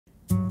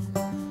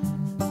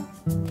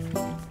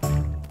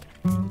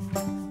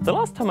The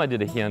last time I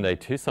did a Hyundai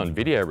Tucson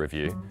video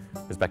review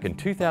was back in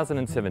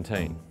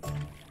 2017.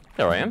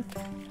 There I am,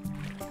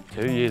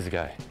 2 years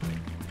ago.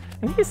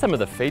 And here's some of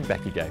the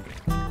feedback he gave me.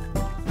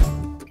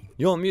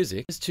 Your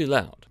music is too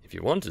loud. If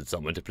you wanted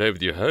someone to play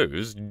with your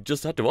hose, you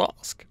just had to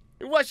ask.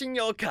 Washing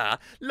your car,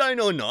 loan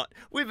or not,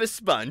 with a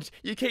sponge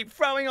you keep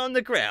throwing on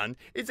the ground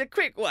is a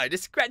quick way to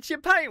scratch your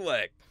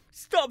paintwork.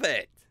 Stop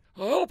it!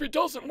 I hope he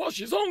doesn't wash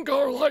his own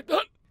car like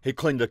that. He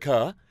cleaned the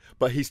car,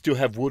 but he still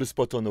have water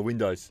spots on the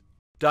windows.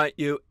 Don't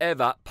you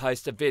ever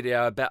post a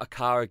video about a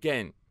car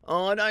again.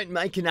 Oh, I don't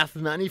make enough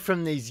money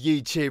from these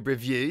YouTube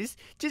reviews.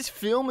 Just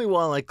film me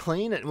while I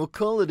clean it and we'll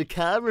call it a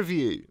car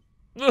review.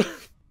 I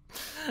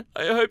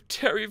hope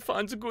Terry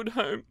finds a good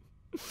home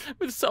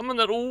with someone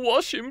that'll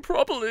wash him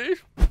properly.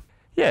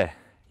 Yeah,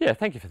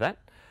 thank you for that.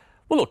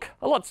 Well look,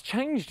 a lot's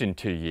changed in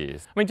 2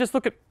 years. I mean, just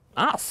look at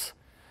us.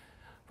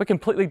 We're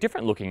completely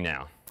different looking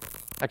now.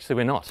 Actually,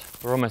 we're not.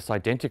 We're almost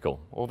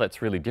identical. All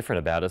that's really different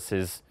about us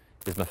is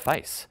my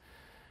face.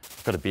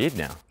 I've got a beard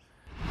now.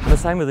 And the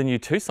same with the new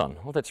Tucson.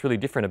 All that's really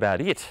different about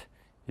it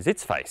is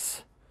its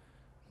face.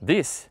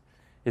 This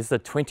is the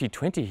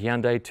 2020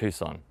 Hyundai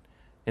Tucson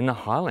in the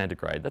Highlander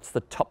grade. That's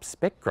the top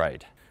spec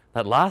grade.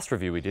 That last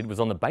review we did was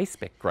on the base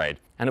spec grade,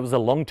 and it was a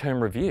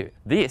long-term review.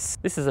 This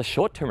is a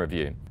short-term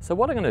review. So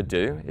what I'm going to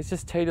do is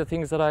just tell you the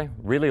things that I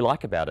really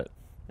like about it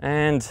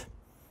and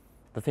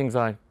the things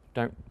I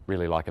don't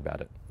really like about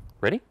it.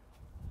 Ready?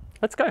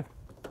 Let's go.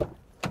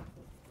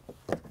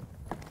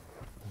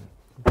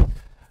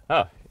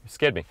 Oh, you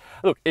scared me.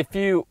 Look, if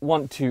you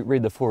want to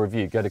read the full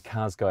review, go to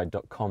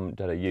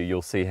carsguide.com.au.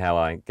 You'll see how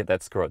I get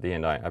that score at the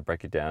end. I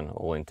break it down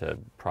all into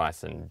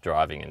price and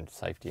driving and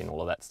safety and all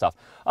of that stuff.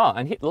 Oh,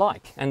 and hit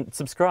like and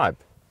subscribe.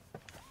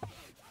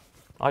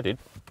 I did.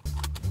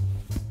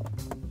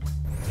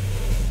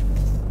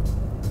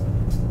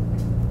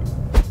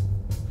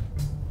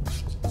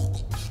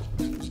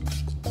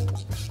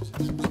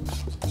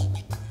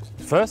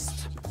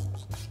 First,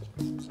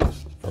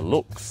 the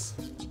looks.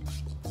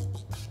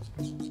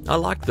 I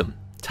like them.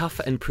 Tough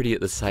and pretty at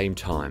the same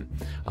time.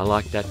 I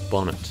like that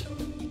bonnet,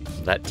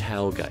 that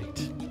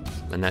tailgate,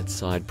 and that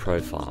side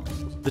profile.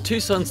 The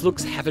Tucson's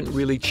looks haven't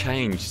really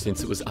changed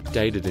since it was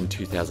updated in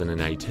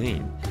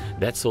 2018.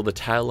 That saw the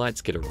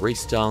taillights get a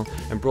restyle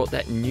and brought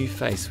that new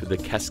face with the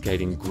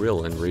cascading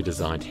grille and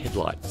redesigned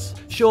headlights.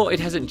 Sure, it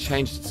hasn't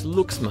changed its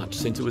looks much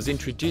since it was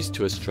introduced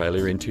to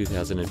Australia in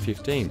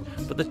 2015,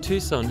 but the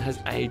Tucson has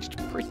aged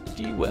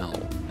pretty well.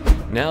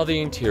 Now the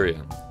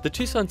interior. The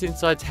Tucson's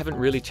insides haven't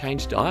really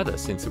changed either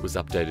since it was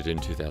updated in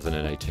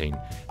 2018.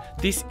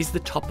 This is the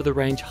top of the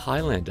range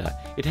Highlander.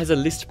 It has a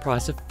list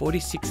price of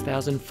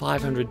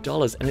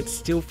 $46,500 and it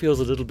still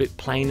feels a little bit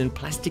plain and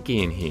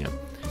plasticky in here.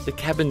 The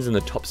cabins in the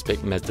top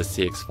spec Mazda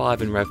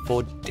CX-5 and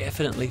RAV4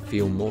 definitely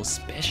feel more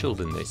special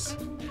than this.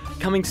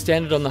 Coming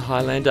standard on the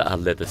Highlander are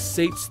leather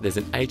seats, there's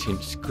an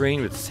 8-inch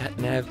screen with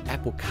sat-nav,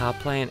 Apple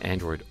CarPlay and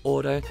Android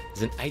Auto,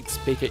 there's an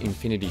 8-speaker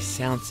Infinity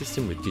sound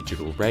system with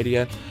digital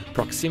radio,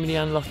 proximity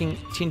unlocking,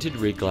 tinted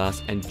rear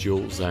glass and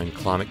dual zone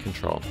climate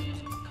control.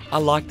 I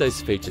like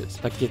those features,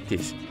 but get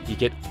this, you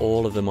get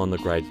all of them on the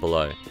grade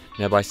below.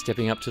 Now by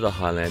stepping up to the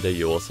Highlander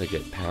you also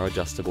get power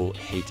adjustable,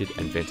 heated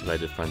and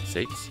ventilated front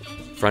seats,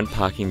 front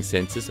parking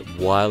sensors,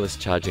 wireless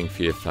charging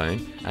for your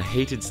phone, a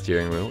heated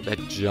steering wheel, that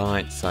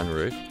giant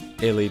sunroof,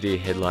 LED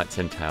headlights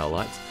and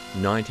taillights,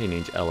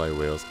 19-inch alloy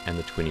wheels and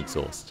the twin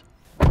exhaust.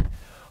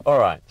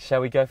 Alright,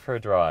 shall we go for a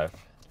drive?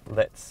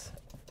 Let's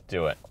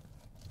do it.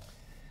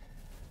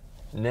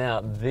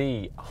 Now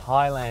the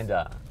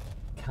Highlander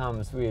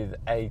comes with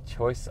a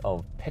choice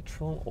of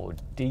petrol or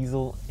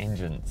diesel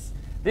engines.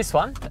 This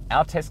one,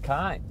 our test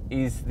car,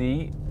 is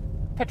the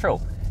petrol.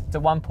 It's a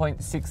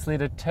 1.6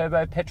 litre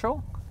turbo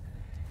petrol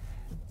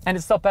and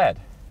it's not bad.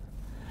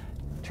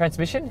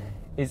 Transmission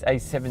is a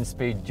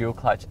 7-speed dual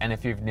clutch, and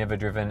if you've never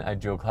driven a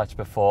dual clutch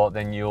before,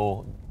 then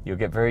you'll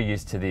get very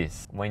used to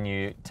this. When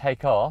you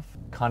take off,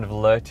 kind of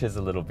lurches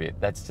a little bit.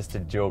 That's just a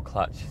dual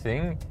clutch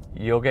thing.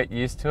 You'll get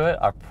used to it,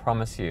 I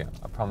promise you.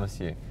 I promise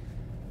you.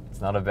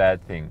 It's not a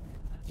bad thing.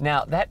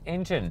 Now that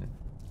engine,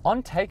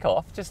 on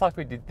takeoff, just like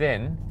we did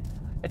then,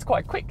 it's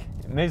quite quick.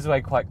 It moves away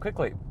quite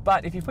quickly.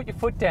 But if you put your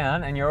foot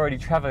down and you're already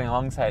traveling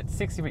along, say at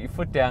 60, put your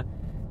foot down,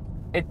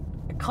 it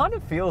kind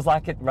of feels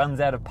like it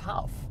runs out of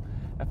puff.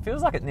 It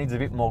feels like it needs a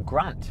bit more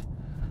grunt.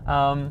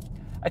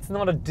 It's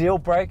not a deal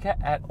breaker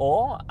at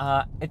all.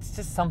 It's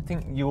just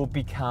something you'll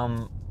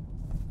become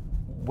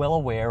well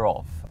aware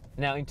of.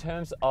 Now, in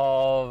terms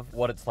of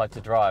what it's like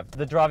to drive,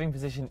 the driving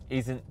position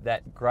isn't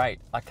that great.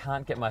 I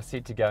can't get my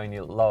seat to go any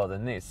lower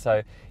than this.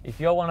 So if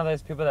you're one of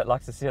those people that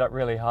likes to sit up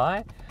really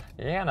high,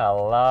 you're gonna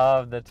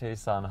love the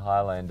Tucson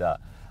Highlander.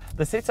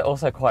 The seats are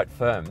also quite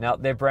firm. Now,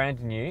 they're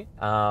brand new,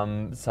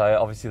 so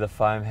obviously the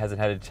foam hasn't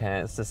had a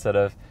chance to sort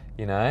of,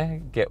 you know,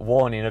 get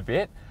worn in a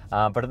bit,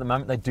 but at the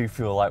moment they do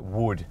feel like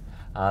wood.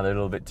 They're a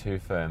little bit too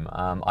firm.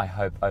 I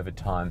hope over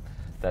time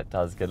that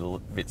does get a little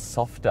bit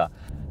softer.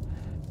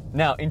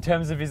 Now, in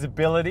terms of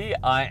visibility,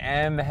 I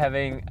am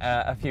having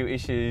a few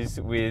issues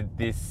with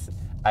this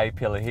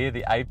A-pillar here.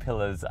 The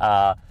A-pillars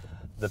are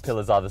the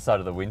pillars either side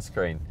of the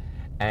windscreen,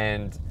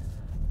 and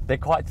they're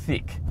quite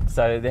thick.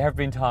 So there have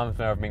been times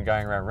when I've been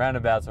going around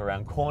roundabouts or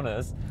around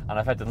corners and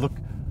I've had to look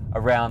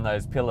around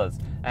those pillars.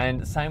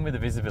 And same with the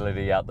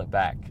visibility out the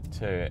back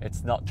too.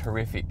 It's not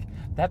terrific.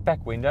 That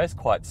back window is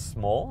quite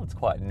small, it's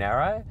quite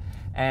narrow,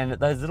 and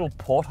those little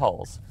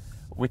portholes,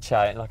 which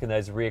are like in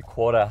those rear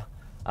quarter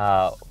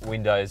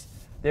windows,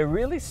 they're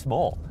really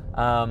small.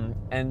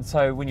 And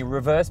so when you're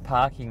reverse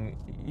parking,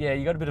 yeah,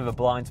 you got a bit of a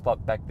blind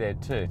spot back there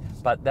too,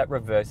 but that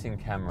reversing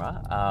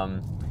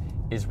camera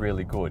is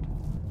really good.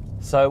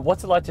 So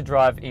what's it like to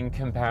drive in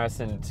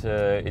comparison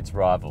to its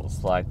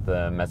rivals, like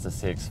the Mazda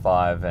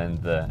CX-5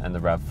 and the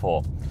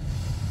RAV4?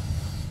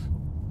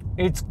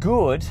 It's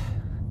good.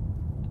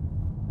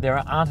 There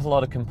aren't a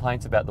lot of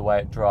complaints about the way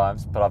it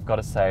drives, but I've got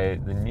to say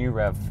the new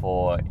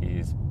RAV4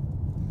 is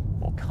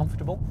more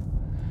comfortable,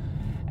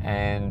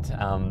 and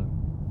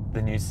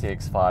the new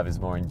CX-5 is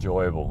more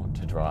enjoyable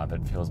to drive.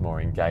 It feels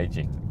more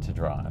engaging to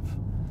drive.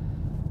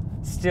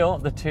 Still,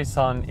 the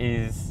Tucson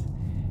is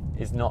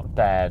not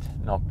bad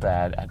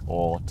at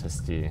all to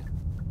steer.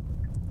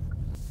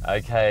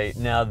 Okay,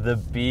 now the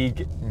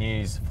big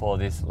news for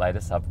this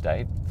latest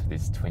update, for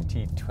this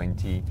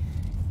 2020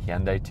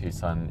 Hyundai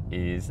Tucson,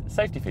 is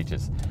safety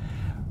features.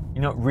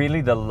 You know,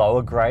 really the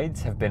lower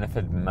grades have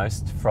benefited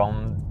most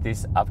from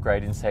this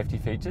upgrade in safety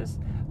features,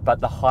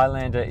 but the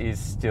Highlander is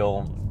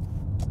still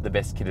the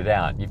best kitted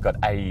out. You've got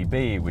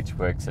AEB, which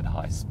works at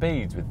high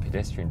speeds with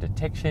pedestrian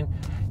detection.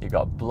 You've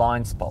got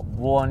blind spot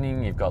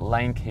warning, you've got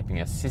lane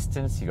keeping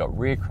assistance, you've got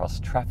rear cross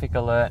traffic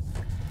alert,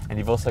 and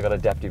you've also got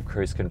adaptive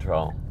cruise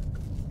control.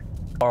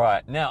 All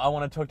right, now I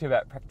want to talk to you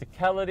about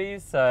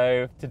practicalities.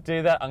 So to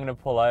do that, I'm going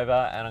to pull over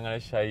and I'm going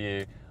to show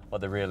you what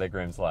the rear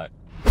legroom's like.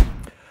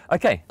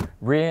 Okay,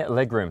 rear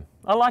legroom.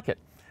 I like it.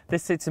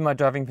 This sits in my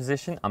driving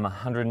position. I'm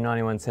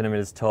 191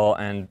 centimeters tall,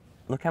 and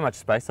look how much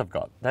space I've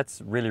got.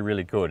 That's really,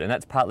 really good. And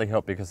that's partly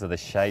helped because of the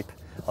shape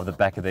of the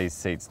back of these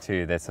seats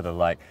too. They're sort of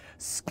like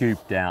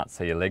scooped out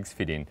so your legs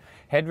fit in.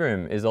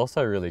 Headroom is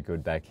also really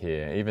good back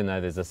here, even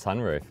though there's a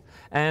sunroof.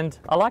 And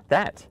I like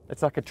that.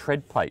 It's like a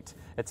tread plate.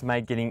 It's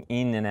made getting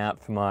in and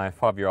out for my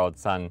 5-year-old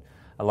son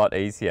a lot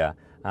easier.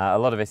 A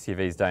lot of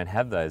SUVs don't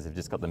have those. They've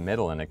just got the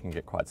metal and it can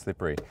get quite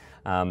slippery.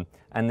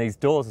 And these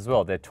doors as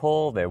well, they're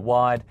tall, they're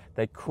wide.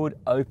 They could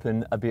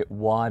open a bit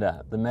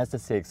wider. The Mazda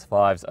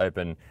CX-5s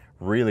open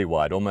really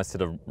wide, almost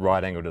at a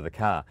right angle to the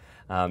car.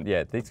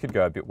 Yeah, these could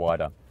go a bit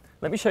wider.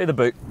 Let me show you the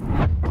boot.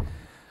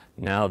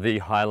 Now, the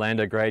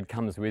Highlander grade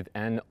comes with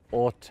an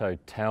auto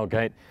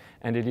tailgate,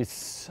 and it is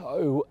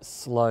so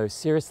slow.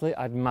 Seriously,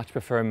 I'd much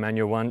prefer a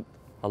manual one,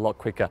 a lot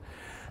quicker.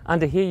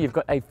 Under here, you've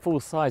got a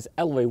full-size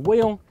alloy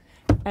wheel,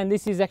 and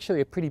this is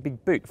actually a pretty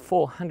big boot,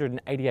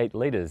 488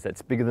 litres.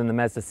 That's bigger than the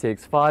Mazda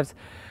CX-5s,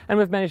 and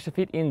we've managed to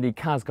fit in the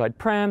CarsGuide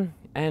pram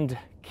and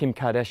Kim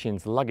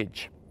Kardashian's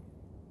luggage.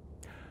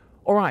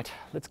 All right,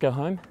 let's go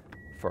home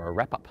for a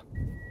wrap-up.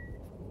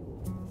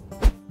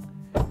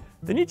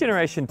 The new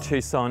generation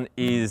Tucson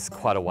is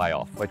quite a way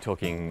off. We're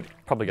talking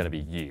probably going to be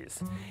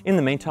years. In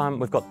the meantime,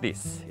 we've got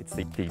this. It's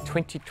the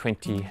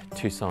 2020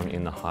 Tucson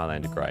in the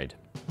Highlander grade.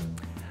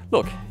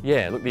 Look,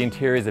 yeah, look, the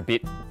interior is a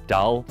bit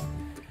dull.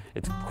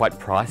 It's quite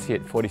pricey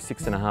at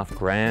 46.5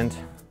 grand,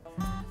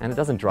 and it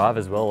doesn't drive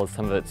as well as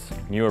some of its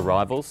newer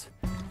rivals,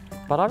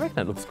 but I reckon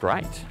it looks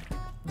great.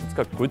 It's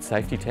got good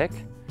safety tech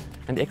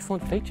and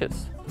excellent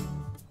features.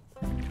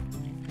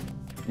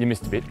 You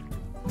missed a bit.